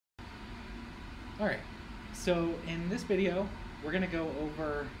All right, so in this video, we're going to go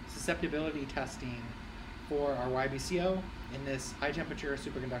over susceptibility testing for our YBCO in this high temperature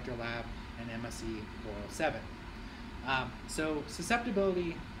superconductor lab and MSE 407. So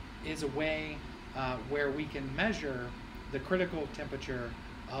susceptibility is a way where we can measure the critical temperature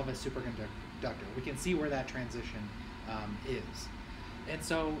of a superconductor. We can see where that transition is. And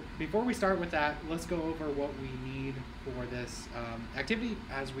so before we start with that, let's go over what we need for this activity,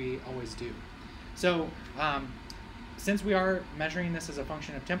 as we always do. So since we are measuring this as a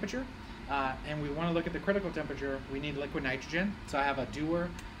function of temperature, and we want to look at the critical temperature, we need liquid nitrogen. So I have a dewar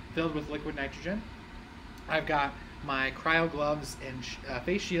filled with liquid nitrogen. I've got my cryo gloves and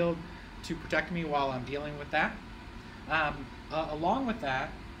face shield to protect me while I'm dealing with that. Along with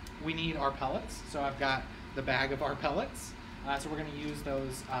that, we need our pellets. So I've got the bag of our pellets. So we're going to use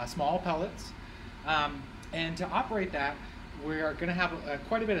those small pellets. And to operate that, we're going to have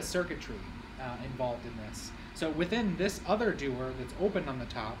quite a bit of circuitry involved in this. So within this other dewar that's open on the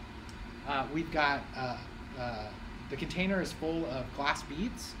top, we've got the container is full of glass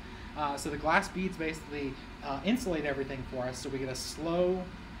beads. So the glass beads basically insulate everything for us, so we get a slow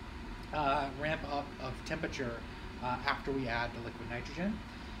ramp up of temperature after we add the liquid nitrogen.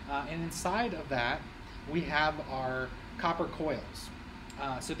 And inside of that, we have our copper coils.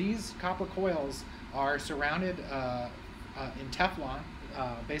 So these copper coils are surrounded in Teflon.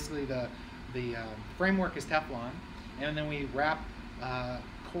 Basically, the framework is Teflon, and then we wrap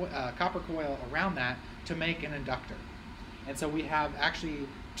copper coil around that to make an inductor. And so we have actually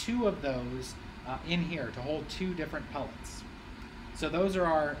two of those in here to hold two different pellets. So those are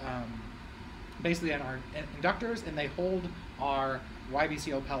our basically our inductors, and they hold our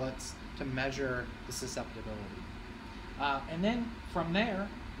YBCO pellets to measure the susceptibility. And then from there,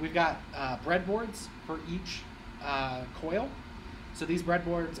 we've got breadboards for each coil. So these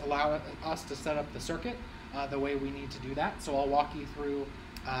breadboards allow us to set up the circuit the way we need to do that. So I'll walk you through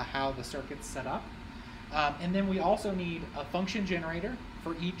how the circuit's set up. And then we also need a function generator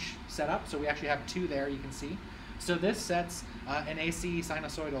for each setup. So we actually have two there, you can see. So this sets an AC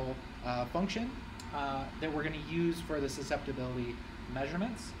sinusoidal function that we're going to use for the susceptibility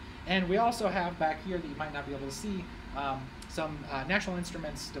measurements. And we also have back here that you might not be able to see some National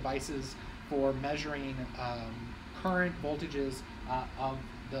Instruments devices for measuring current voltages of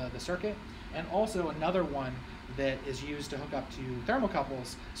the circuit, and also another one that is used to hook up to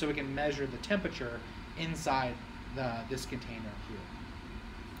thermocouples so we can measure the temperature inside this container here.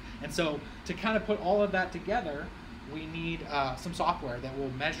 And so to kind of put all of that together, we need some software that will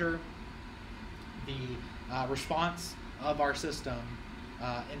measure the response of our system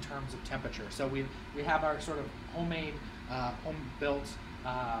in terms of temperature. So we have our sort of homemade, home-built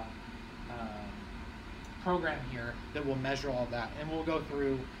program here that will measure all that, and we'll go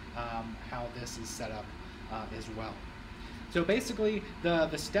through how this is set up as well. So basically,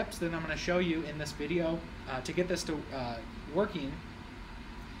 the steps that I'm going to show you in this video to get this to working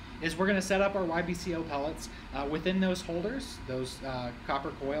is we're going to set up our YBCO pellets within those holders, those copper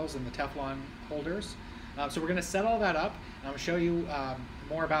coils and the Teflon holders. So we're going to set all that up, and I'm going to show you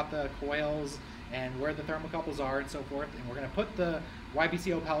more about the coils and where the thermocouples are and so forth, and we're going to put the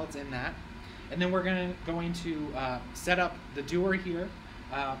YBCO pellets in that. And then we're going to set up the dewar here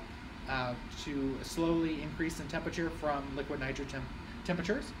to slowly increase in temperature from liquid nitrogen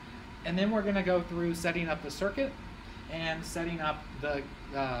temperatures. And then we're going to go through setting up the circuit and setting up the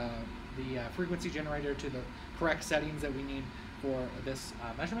frequency generator to the correct settings that we need for this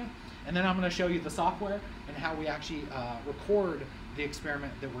measurement. And then I'm going to show you the software and how we actually record the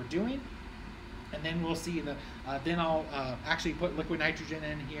experiment that we're doing. And then we'll see then I'll actually put liquid nitrogen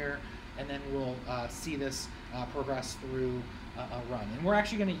in here, and then we'll see this progress through a run. And we're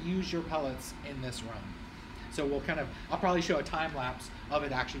actually going to use your pellets in this run. So I'll probably show a time lapse of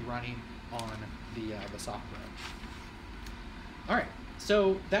it actually running on the software. All right,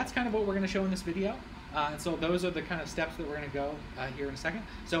 so that's kind of what we're going to show in this video. And so those are the kind of steps that we're going to go here in a second.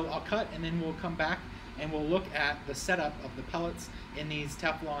 So I'll cut, and then we'll come back and we'll look at the setup of the pellets in these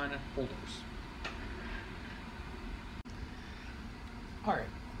Teflon holders. All right,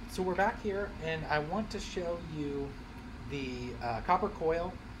 so we're back here, and I want to show you the copper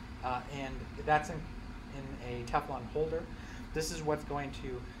coil, and that's in a Teflon holder. This is what's going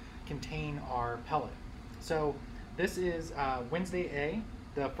to contain our pellet. So this is Wednesday A,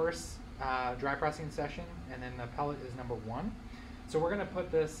 the first dry pressing session, and then the pellet is number 1. So we're going to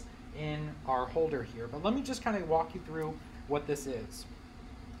put this in our holder here, but let me just kind of walk you through what this is.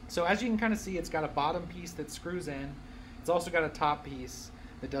 So as you can kind of see, it's got a bottom piece that screws in. It's also got a top piece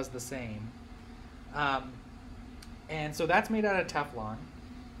that does the same. And so that's made out of Teflon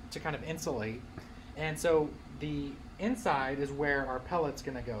to kind of insulate. And so the inside is where our pellet's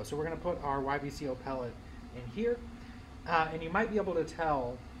going to go. So we're going to put our YBCO pellet in here. And you might be able to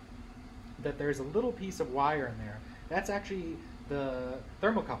tell that there's a little piece of wire in there. That's actually the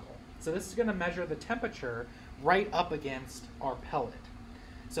thermocouple. So this is going to measure the temperature right up against our pellet.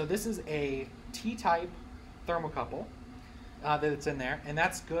 So this is a T-type thermocouple that's in there, and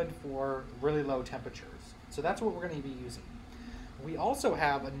that's good for really low temperatures. So that's what we're going to be using. We also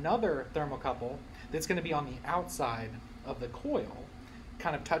have another thermocouple that's going to be on the outside of the coil,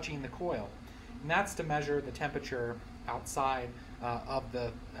 kind of touching the coil. And that's to measure the temperature outside of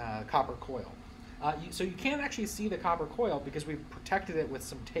the copper coil. So you can't actually see the copper coil because we've protected it with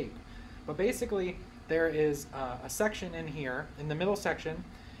some tape. But basically, there is a section in here, in the middle section,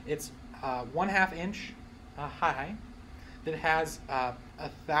 it's 1/2 inch high, that has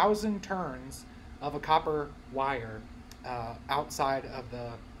 1,000 turns of a copper wire outside of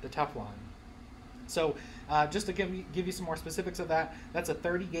the Teflon. So just to give you some more specifics of that, that's a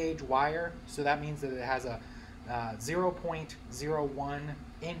 30 gauge wire, so that means that it has a 0.01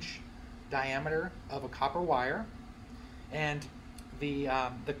 inch diameter of a copper wire, and the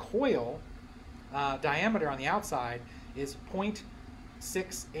coil diameter on the outside is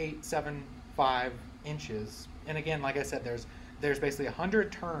 0.6875 inches. And again, like I said, there's basically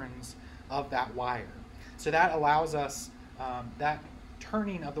 100 turns of that wire. So that allows us, that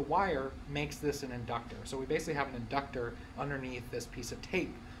turning of the wire makes this an inductor. So we basically have an inductor underneath this piece of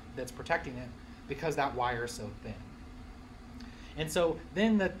tape that's protecting it because that wire is so thin. And so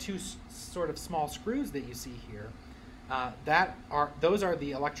then the two sort of small screws that you see here, those are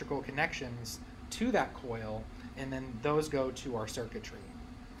the electrical connections to that coil, and then those go to our circuitry.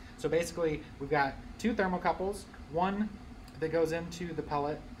 So basically, we've got two thermocouples, one that goes into the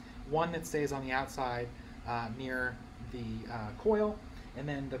pellet, one that stays on the outside near the coil, and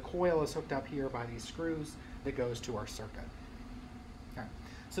then the coil is hooked up here by these screws that goes to our circuit. All right.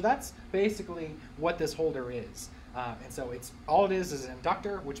 So that's basically what this holder is. And so all it is an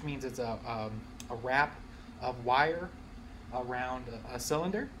inductor, which means it's a wrap of wire around a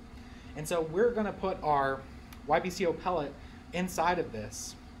cylinder. And so we're going to put our YBCO pellet inside of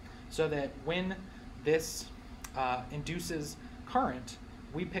this so that when this induces current,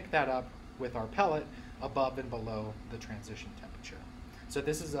 we pick that up with our pellet above and below the transition temperature. So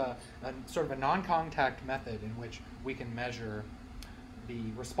this is a sort of a non-contact method in which we can measure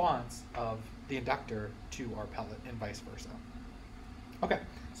the response of the inductor to our pellet and vice versa. Okay,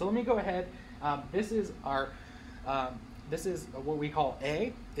 so let me go ahead. This is what we call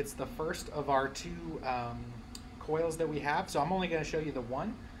A. It's the first of our two coils that we have. So I'm only going to show you the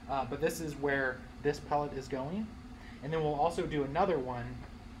one, but this is where this pellet is going. And then we'll also do another one,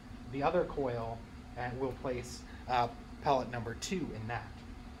 the other coil, and we'll place pellet number 2 in that.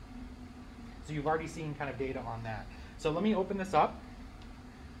 So you've already seen kind of data on that. So let me open this up.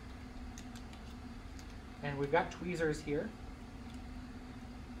 And we've got tweezers here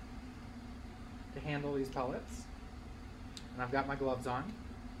to handle these pellets. And I've got my gloves on.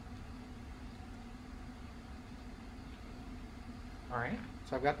 All right,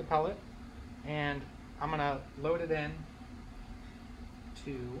 so I've got the pellet, and I'm going to load it in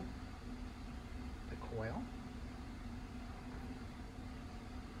to the coil.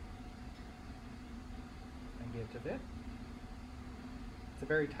 And get it to fit. It's a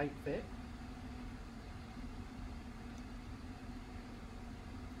very tight fit.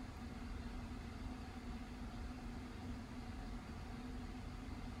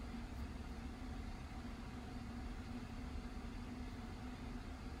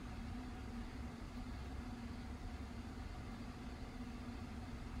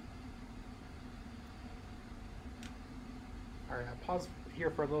 All right, I'll pause here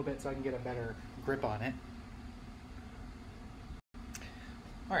for a little bit so I can get a better grip on it.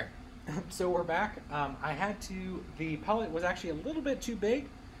 All right, so we're back. The pellet was actually a little bit too big.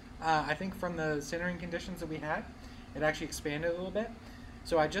 I think from the sintering conditions that we had, it actually expanded a little bit.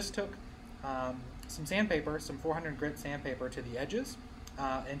 So I just took some sandpaper, some 400 grit sandpaper to the edges,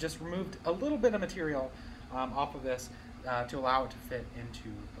 and just removed a little bit of material off of this to allow it to fit into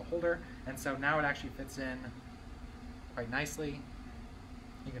the holder. And so now it actually fits in quite nicely.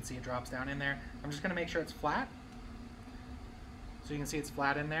 You can see it drops down in there. I'm just going to make sure it's flat. So you can see it's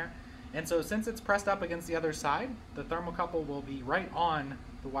flat in there. And so since it's pressed up against the other side, the thermocouple will be right on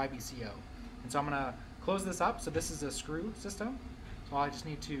the YBCO. And so I'm going to close this up. So this is a screw system. So I just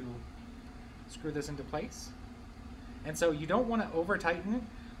need to screw this into place. And so you don't want to over tighten it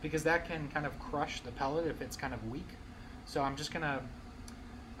because that can kind of crush the pellet if it's kind of weak. So I'm just going to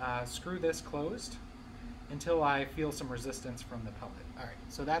screw this closed until I feel some resistance from the pellet. All right,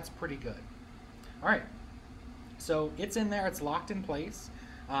 so that's pretty good. All right, so it's in there, it's locked in place.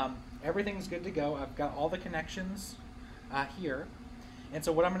 Everything's good to go. I've got all the connections here. And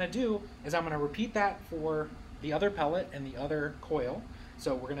so what I'm going to do is I'm going to repeat that for the other pellet and the other coil.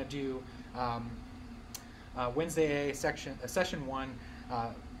 So we're going to do Wednesday A session 1,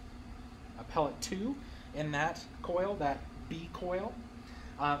 pellet 2 in that coil, that B coil.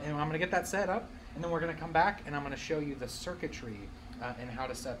 And I'm going to get that set up, and then we're going to come back and I'm going to show you the circuitry and how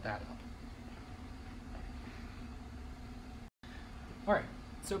to set that up. All right,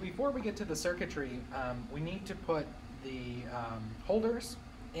 so before we get to the circuitry, we need to put the holders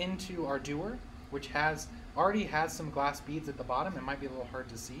into our doer, which already has some glass beads at the bottom. It might be a little hard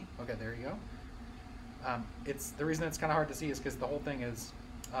to see. Okay, there you go. The reason it's kind of hard to see is because the whole thing is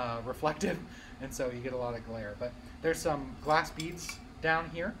reflective, and so you get a lot of glare. But there's some glass beads down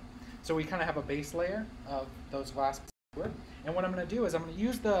here, so we kind of have a base layer of those glass beads. And what I'm going to do is I'm going to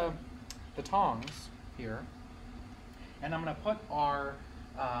use the tongs here, and I'm going to put our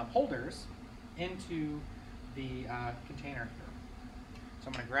holders into the container here. So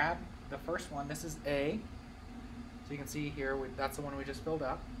I'm going to grab the first one. This is A. So you can see here, that's the one we just filled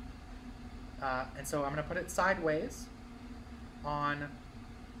up. And so I'm going to put it sideways on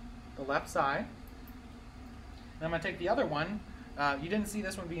the left side. And I'm going to take the other one. You didn't see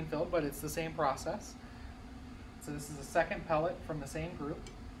this one being filled, but it's the same process. So this is the second pellet from the same group.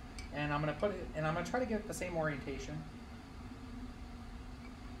 And I'm going to put it, and I'm going to try to get it the same orientation.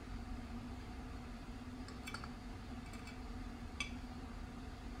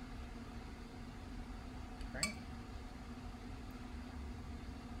 Right.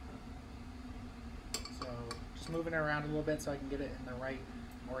 So just moving it around a little bit so I can get it in the right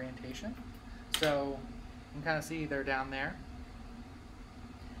orientation. So you can kind of see they're down there.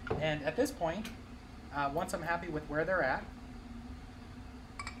 And at this point, once I'm happy with where they're at,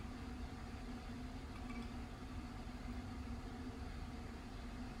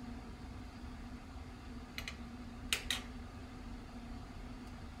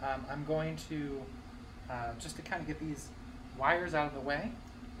 I'm going to, just to kind of get these wires out of the way,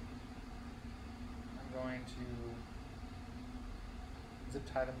 I'm going to zip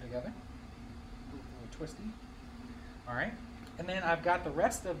tie them together. A little twisty. All right. And then I've got the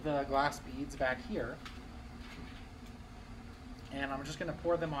rest of the glass beads back here. And I'm just going to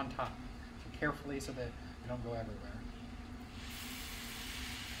pour them on top carefully so that they don't go everywhere.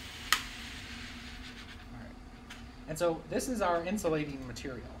 All right. And so this is our insulating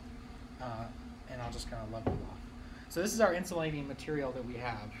material. And I'll just kind of level it off. So this is our insulating material that we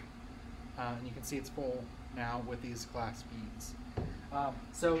have. And you can see it's full now with these glass beads.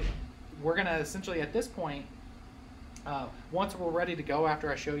 So we're going to essentially at this point, once we're ready to go after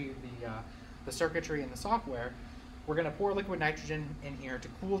I show you the circuitry and the software, we're going to pour liquid nitrogen in here to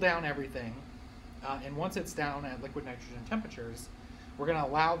cool down everything. And once it's down at liquid nitrogen temperatures, we're going to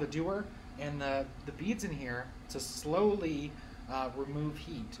allow the doer and the beads in here to slowly remove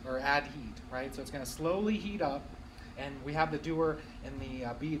heat or add heat, right? So it's going to slowly heat up, and we have the doer and the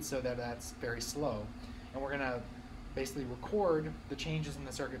beads so that that's very slow. And we're going to basically record the changes in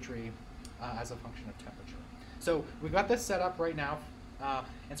the circuitry as a function of temperature. So we've got this set up right now,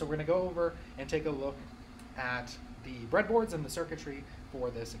 and so we're going to go over and take a look at the breadboards and the circuitry for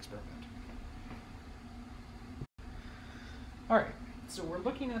this experiment. All right, so we're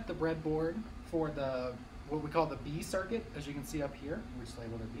looking at the breadboard for what we call the B circuit, as you can see up here. We just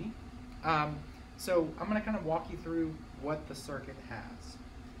labeled it B. So I'm going to kind of walk you through what the circuit has.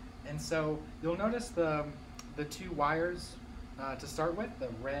 And so you'll notice the two wires to start with, the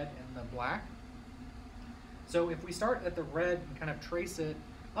red and the black. So if we start at the red and kind of trace it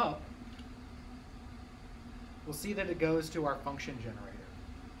up, we'll see that it goes to our function generator.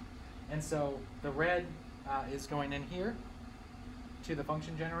 And so the red is going in here to the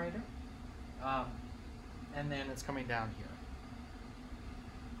function generator, and then it's coming down here,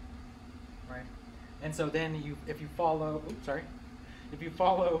 right? And so then if you follow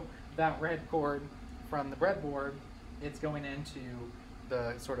that red cord from the breadboard, it's going into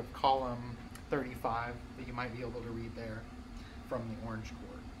the sort of column 35 that you might be able to read there from the orange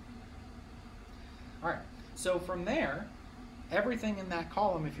cord. All right, so from there, everything in that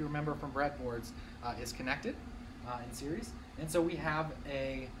column, if you remember from breadboards, is connected in series. And so we have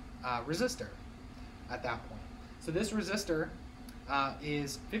a resistor at that point. So this resistor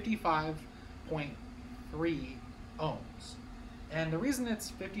is 55.3 ohms. And the reason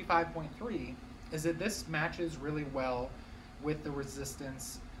it's 55.3 is that this matches really well with the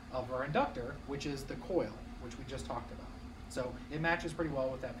resistance of our inductor, which is the coil, which we just talked about. So it matches pretty well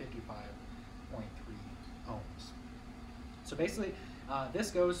with that 55.3 ohms. So basically,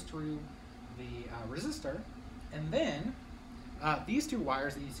 this goes through the resistor, and then these two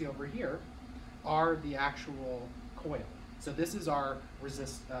wires that you see over here are the actual coil. So this is our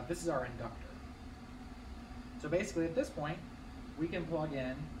this is our inductor. So basically at this point, we can plug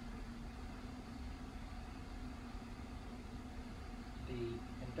in the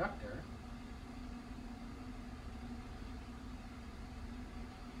inductor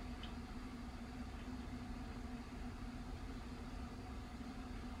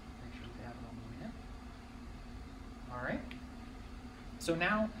All right. So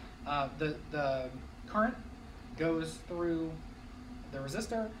now the current goes through the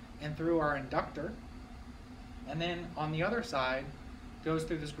resistor and through our inductor, and then on the other side goes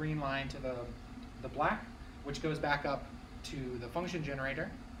through this green line to the black, which goes back up to the function generator,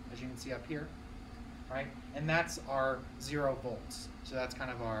 as you can see up here, right? And that's our 0 volts. So that's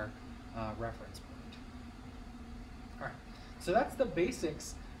kind of our reference point. All right. So that's the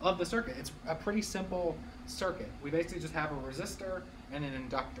basics of the circuit. It's a pretty simple circuit. We basically just have a resistor and an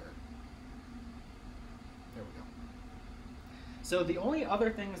inductor. There we go. So the only other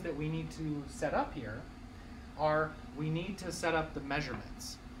things that we need to set up here are we need to set up the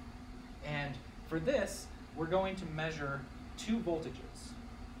measurements. And for this, we're going to measure 2 voltages.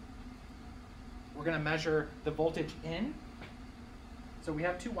 We're going to measure the voltage in. So we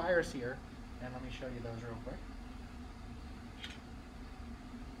have 2 wires here, and let me show you those real quick.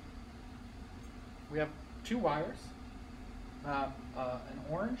 We have 2 wires, an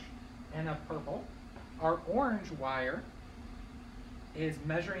orange and a purple. Our orange wire is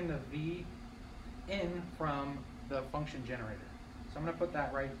measuring the V in from the function generator. So I'm going to put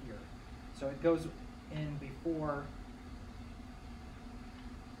that right here. So it goes in before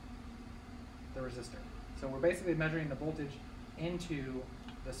the resistor. So we're basically measuring the voltage into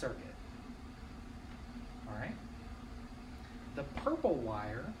the circuit. All right. The purple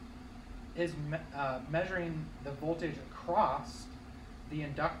wire is measuring the voltage across the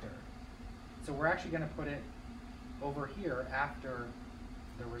inductor. So we're actually going to put it over here after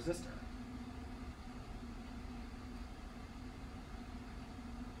the resistor.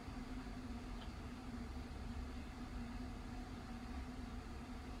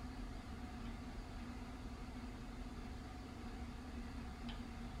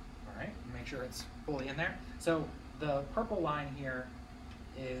 All right, make sure it's fully in there. So the purple line here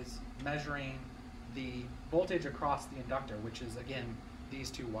is measuring the voltage across the inductor, which is, again, these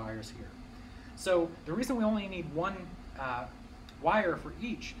 2 wires here. So the reason we only need 1 wire for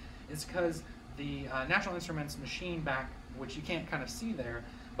each is because the National Instruments machine back, which you can't kind of see there,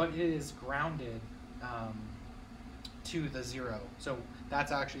 but it is grounded to the 0. So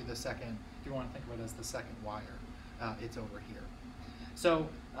that's actually the second, if you want to think of it as the second wire, it's over here. So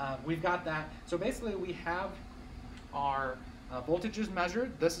we've got that. So basically we have our voltages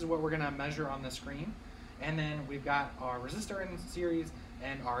measured. This is what we're going to measure on the screen. And then we've got our resistor in series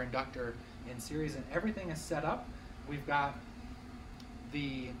and our inductor in series, and everything is set up. We've got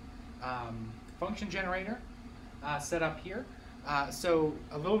the function generator set up here. So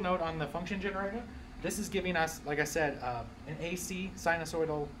a little note on the function generator. This is giving us, like I said, an AC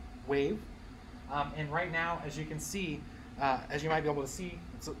sinusoidal wave. And right now, as you can see, as you might be able to see,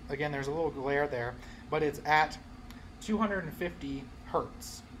 again, there's a little glare there, but it's at 250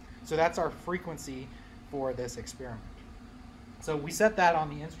 hertz. So that's our frequency for this experiment. So we set that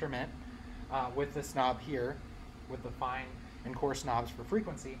on the instrument with this knob here, with the fine and coarse knobs for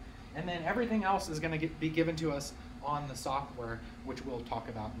frequency, and then everything else is going to be given to us on the software, which we'll talk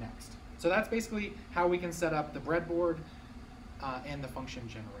about next. So that's basically how we can set up the breadboard and the function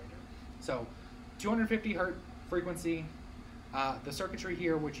generator. So 250 hertz frequency, the circuitry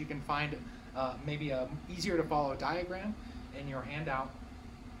here, which you can find maybe a easier to follow diagram in your handout,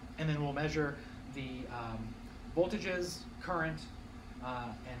 and then we'll measure the voltages, current,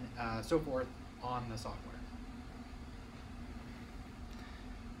 and so forth on the software.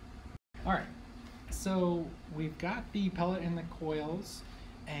 All right, so we've got the pellet and the coils,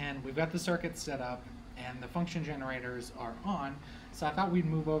 and we've got the circuit set up, and the function generators are on. So I thought we'd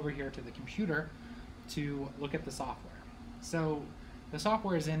move over here to the computer to look at the software. So the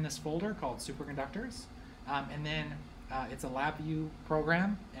software is in this folder called Superconductors, and then it's a LabVIEW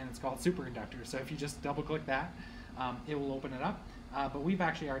program, and it's called Superconductors. So if you just double click that, it will open it up. But we've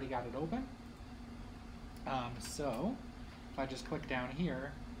actually already got it open. So if I just click down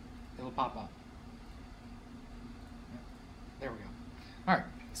here, it'll pop up. There we go. All right,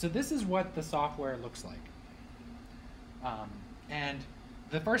 so this is what the software looks like. And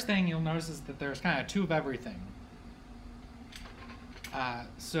the first thing you'll notice is that there's kind of 2 of everything.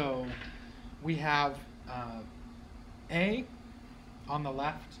 So we have A on the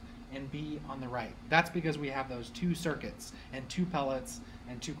left and B on the right. That's because we have those 2 circuits and 2 pellets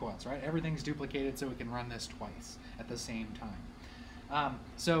and 2 coils, right? Everything's duplicated so we can run this twice at the same time.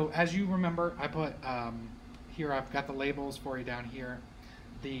 So as you remember, I put here, I've got the labels for you down here.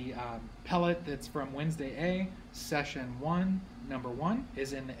 The pellet that's from Wednesday A, session 1, number 1,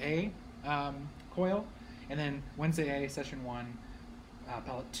 is in the A coil, and then Wednesday A, session 1,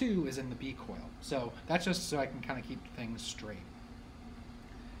 pellet 2 is in the B coil. So that's just so I can kind of keep things straight.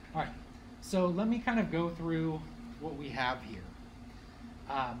 All right, so let me kind of go through what we have here.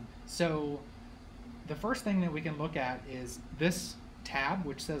 So the first thing that we can look at is this tab,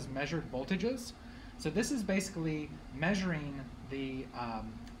 which says measured voltages. So this is basically measuring the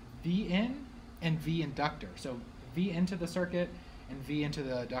V in and V inductor. So V into the circuit and V into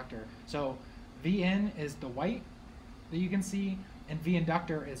the inductor. So V in is the white that you can see, and V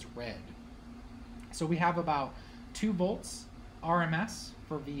inductor is red. So we have about 2 volts RMS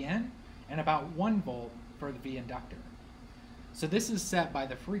for V in and about 1 volt for the V inductor. So this is set by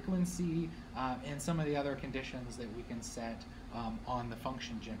the frequency and some of the other conditions that we can set on the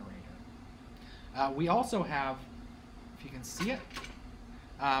function generator. We also have, if you can see it,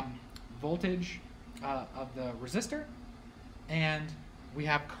 voltage of the resistor, and we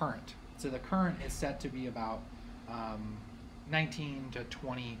have current. So the current is set to be about 19 to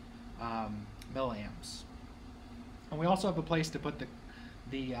 20 milliamps. And we also have a place to put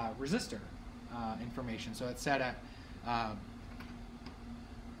the resistor information. So it's set at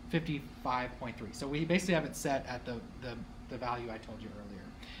 55.3. So we basically have it set at the value I told you earlier.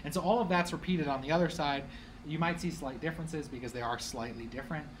 And so all of that's repeated on the other side. You might see slight differences because they are slightly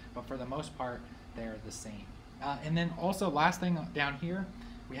different, but for the most part, they're the same. And then also, last thing down here,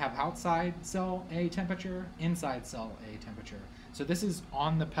 we have outside cell A temperature, inside cell A temperature. So this is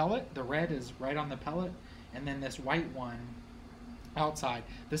on the pellet. The red is right on the pellet, and then this white one outside,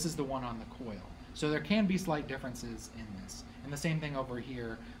 this is the one on the coil. So there can be slight differences in this. And the same thing over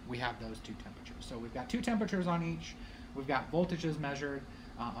here, we have those 2 temperatures. So we've got 2 temperatures on each. We've got voltages measured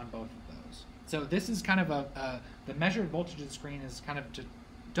on both of those. So this is kind of the measured voltages screen is kind of to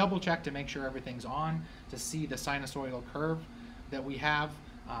double check to make sure everything's on, to see the sinusoidal curve that we have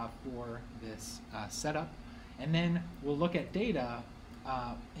for this setup. And then we'll look at data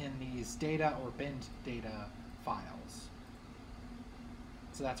in these data or binned data files.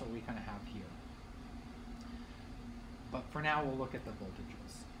 So that's what we kind of have here. But for now, we'll look at the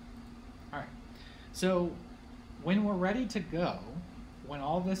voltages. All right, so when we're ready to go, when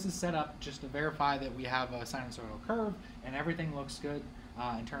all this is set up, just to verify that we have a sinusoidal curve and everything looks good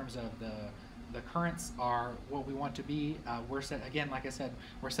in terms of the currents are what we want to be. We're set, again, like I said,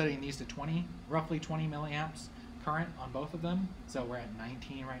 we're setting these to roughly 20 milliamps current on both of them. So we're at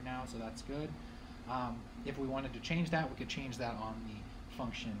 19 right now, so that's good. If we wanted to change that, we could change that on the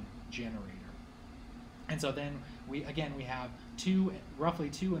function generator. And so then we have roughly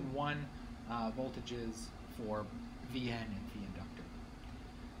 2 and 1 voltages for Vn and V inductor.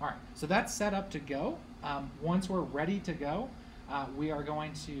 All right, so that's set up to go. Once we're ready to go, we are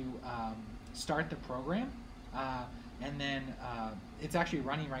going to start the program, and then it's actually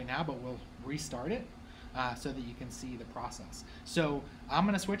running right now, but we'll restart it so that you can see the process. So I'm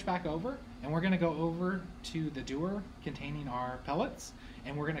going to switch back over, and we're going to go over to the dewar containing our pellets,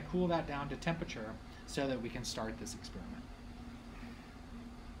 and we're going to cool that down to temperature so that we can start this experiment.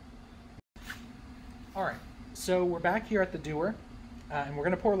 All right, so we're back here at the dewar, and we're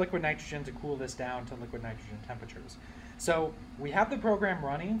going to pour liquid nitrogen to cool this down to liquid nitrogen temperatures. So we have the program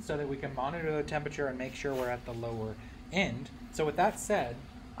running so that we can monitor the temperature and make sure we're at the lower end. So with that said,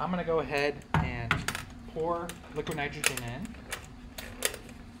 I'm going to go ahead and pour liquid nitrogen in.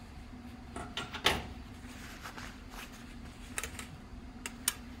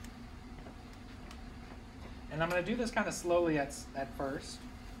 And I'm going to do this kind of slowly at first.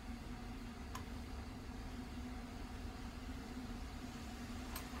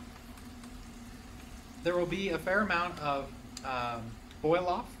 There will be a fair amount of boil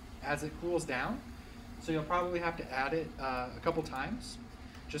off as it cools down, so you'll probably have to add it a couple times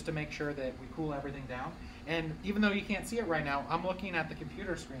just to make sure that we cool everything down. And even though you can't see it right now, I'm looking at the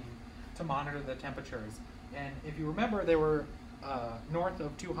computer screen to monitor the temperatures. And if you remember, they were north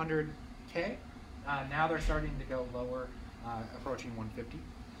of 200K. Now they're starting to go lower, approaching 150.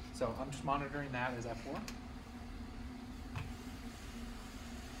 So I'm just monitoring that as F4.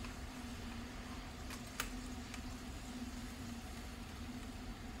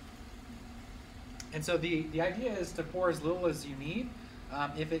 And so the idea is to pour as little as you need.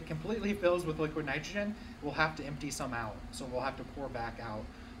 If it completely fills with liquid nitrogen, we'll have to empty some out. So we'll have to pour back out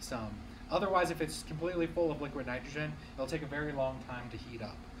some. Otherwise, if it's completely full of liquid nitrogen, it'll take a very long time to heat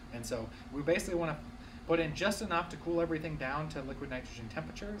up. And so we basically want to put in just enough to cool everything down to liquid nitrogen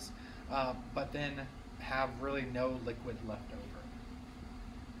temperatures, but then have really no liquid left over.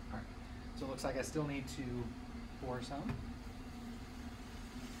 All right, so it looks like I still need to pour some.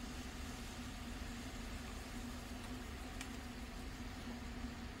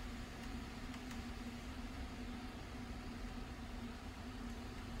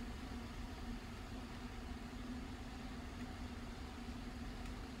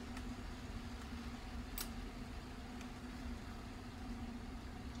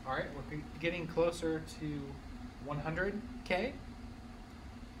 All right, we're getting closer to 100K.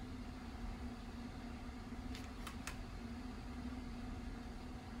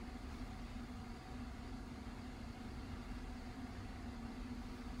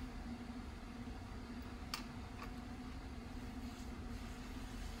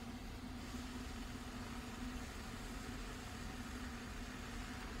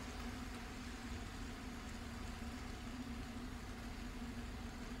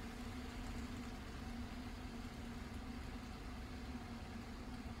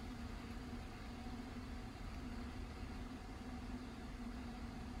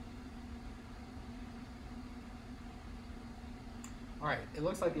 All right, it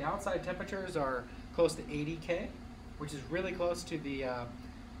looks like the outside temperatures are close to 80K, which is really close to the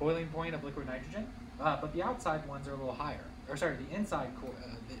boiling point of liquid nitrogen, but the outside ones are a little higher. Or sorry, the inside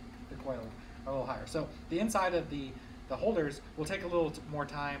the coil are a little higher. So the inside of the holders will take a little more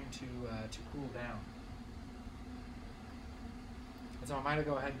time to cool down. And so I might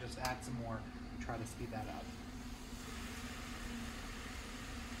go ahead and just add some more and try to speed that up.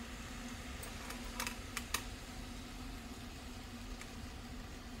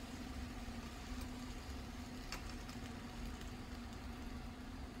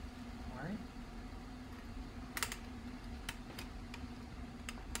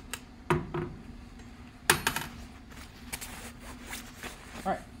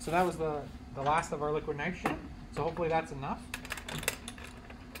 All right, so that was the last of our liquid nitrogen. So hopefully that's enough.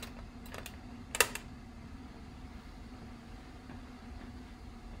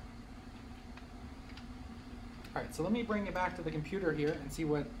 All right, so let me bring it back to the computer here and see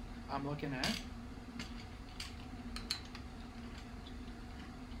what I'm looking at.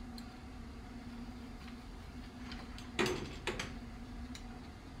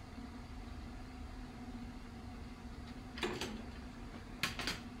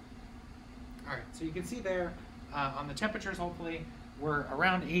 All right, so you can see there on the temperatures, hopefully, we're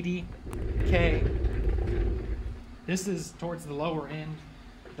around 80K. This is towards the lower end.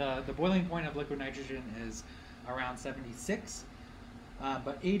 The boiling point of liquid nitrogen is around 76,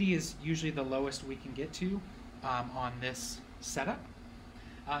 but 80 is usually the lowest we can get to on this setup.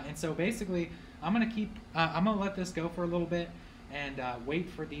 And so basically, I'm gonna let this go for a little bit and wait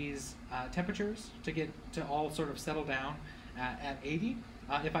for these temperatures to get to all sort of settle down at 80.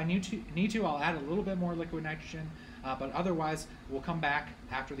 If I need to, I'll add a little bit more liquid nitrogen, but otherwise we'll come back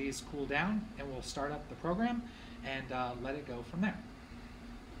after these cool down and we'll start up the program and let it go from there.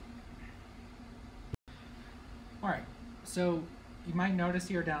 All right, so you might notice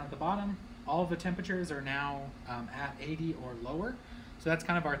here down at the bottom, all of the temperatures are now at 80 or lower. So that's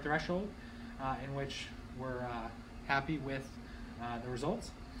kind of our threshold in which we're happy with the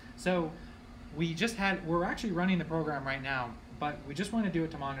results. So we're actually running the program right now, but we just want to do it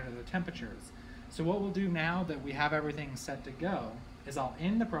to monitor the temperatures. So what we'll do now that we have everything set to go is I'll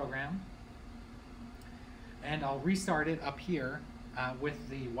end the program and I'll restart it up here with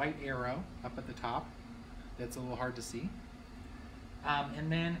the white arrow up at the top. That's a little hard to see.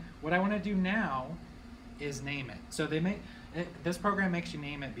 And then what I want to do now is name it. So this program makes you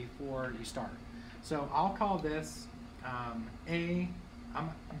name it before you start. So I'll call this I'm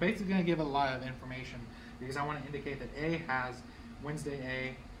basically going to give it a lot of information because I want to indicate that A has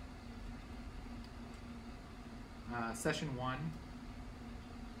Wednesday A, session 1,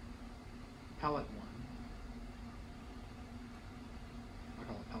 pellet 1. I'll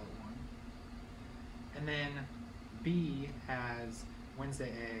call it pellet 1. And then B has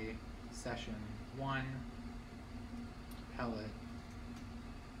Wednesday A, session 1, pellet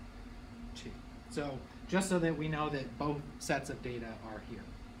 2. So just so that we know that both sets of data are here.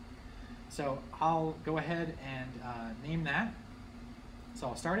 So I'll go ahead and name that. So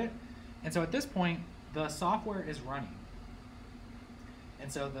I'll start it. And so at this point, the software is running.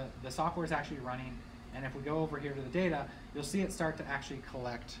 And so the software is actually running. And if we go over here to the data, you'll see it start to actually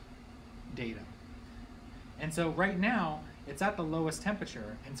collect data. And so right now, it's at the lowest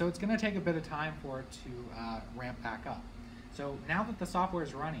temperature. And so it's going to take a bit of time for it to ramp back up. So now that the software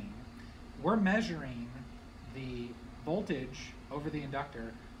is running, we're measuring the voltage over the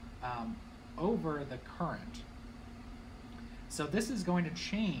inductor over the current. So this is going to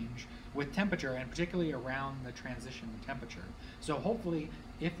change with temperature, and particularly around the transition temperature. So hopefully,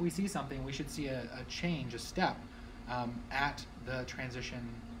 if we see something, we should see a change, a step, at the transition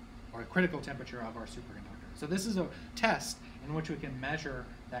or critical temperature of our superconductor. So this is a test in which we can measure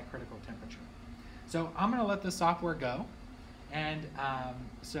that critical temperature. So I'm going to let the software go, and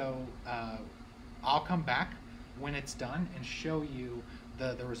I'll come back when it's done and show you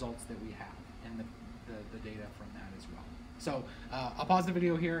the results that we have and the data from that as well. So I'll pause the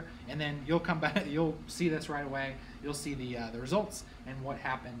video here, and then you'll come back. You'll see this right away. You'll see the results and what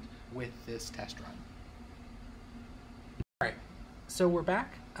happened with this test run. All right, so we're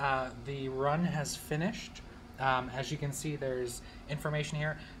back. The run has finished. As you can see, there's information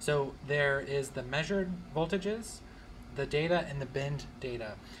here. So there is the measured voltages, the data, and the binned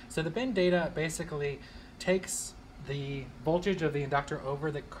data. So the binned data basically takes the voltage of the inductor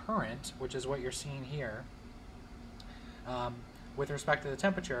over the current, which is what you're seeing here, with respect to the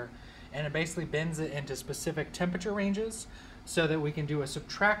temperature, and it basically bends it into specific temperature ranges so that we can do a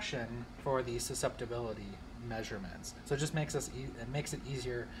subtraction for the susceptibility measurements. So it just makes it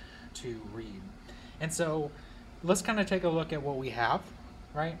easier to read. And so let's kind of take a look at what we have,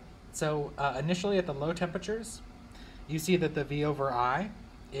 right? So initially at the low temperatures, you see that the V over I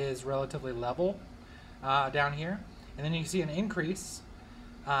is relatively level down here. And then you see an increase,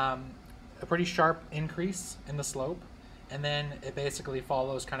 a pretty sharp increase in the slope. And then it basically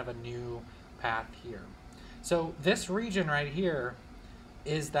follows kind of a new path here. So this region right here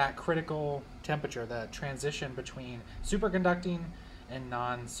is that critical temperature, the transition between superconducting and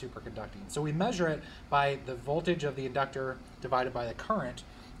non-superconducting. So we measure it by the voltage of the inductor divided by the current,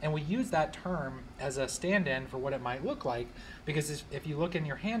 and we use that term as a stand-in for what it might look like, because if you look in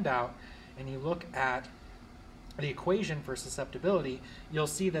your handout and you look at the equation for susceptibility, you'll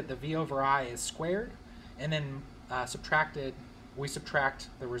see that the V over I is squared, and then we subtract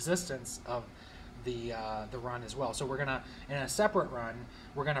the resistance of the run as well. So we're gonna, in a separate run,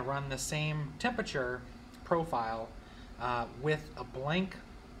 we're gonna run the same temperature profile with a blank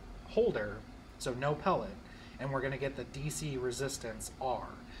holder, so no pellet, and we're gonna get the DC resistance R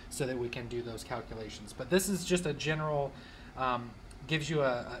so that we can do those calculations. But this is just a general, gives you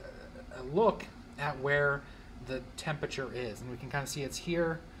a look at where the temperature is, and we can kind of see it's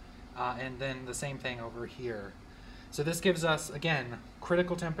here, and then the same thing over here. So this gives us, again,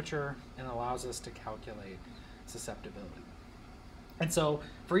 critical temperature and allows us to calculate susceptibility. And so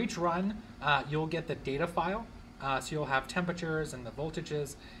for each run, you'll get the data file. So you'll have temperatures and the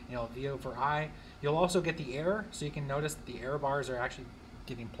voltages, V over I. You'll also get the error, so you can notice that the error bars are actually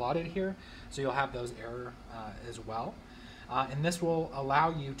getting plotted here. So you'll have those error as well. And this will allow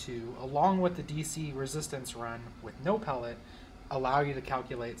you to, along with the DC resistance run with no pellet, allow you to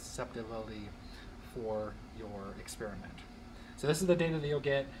calculate susceptibility for your experiment. So this is the data that you'll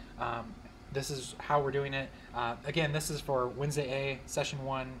get. This is how we're doing it. Again, this is for Wednesday A, Session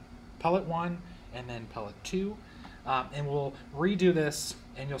 1, Pellet 1, and then Pellet 2. And we'll redo this,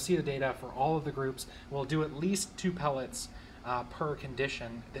 and you'll see the data for all of the groups. We'll do at least 2 pellets per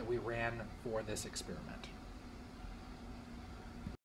condition that we ran for this experiment.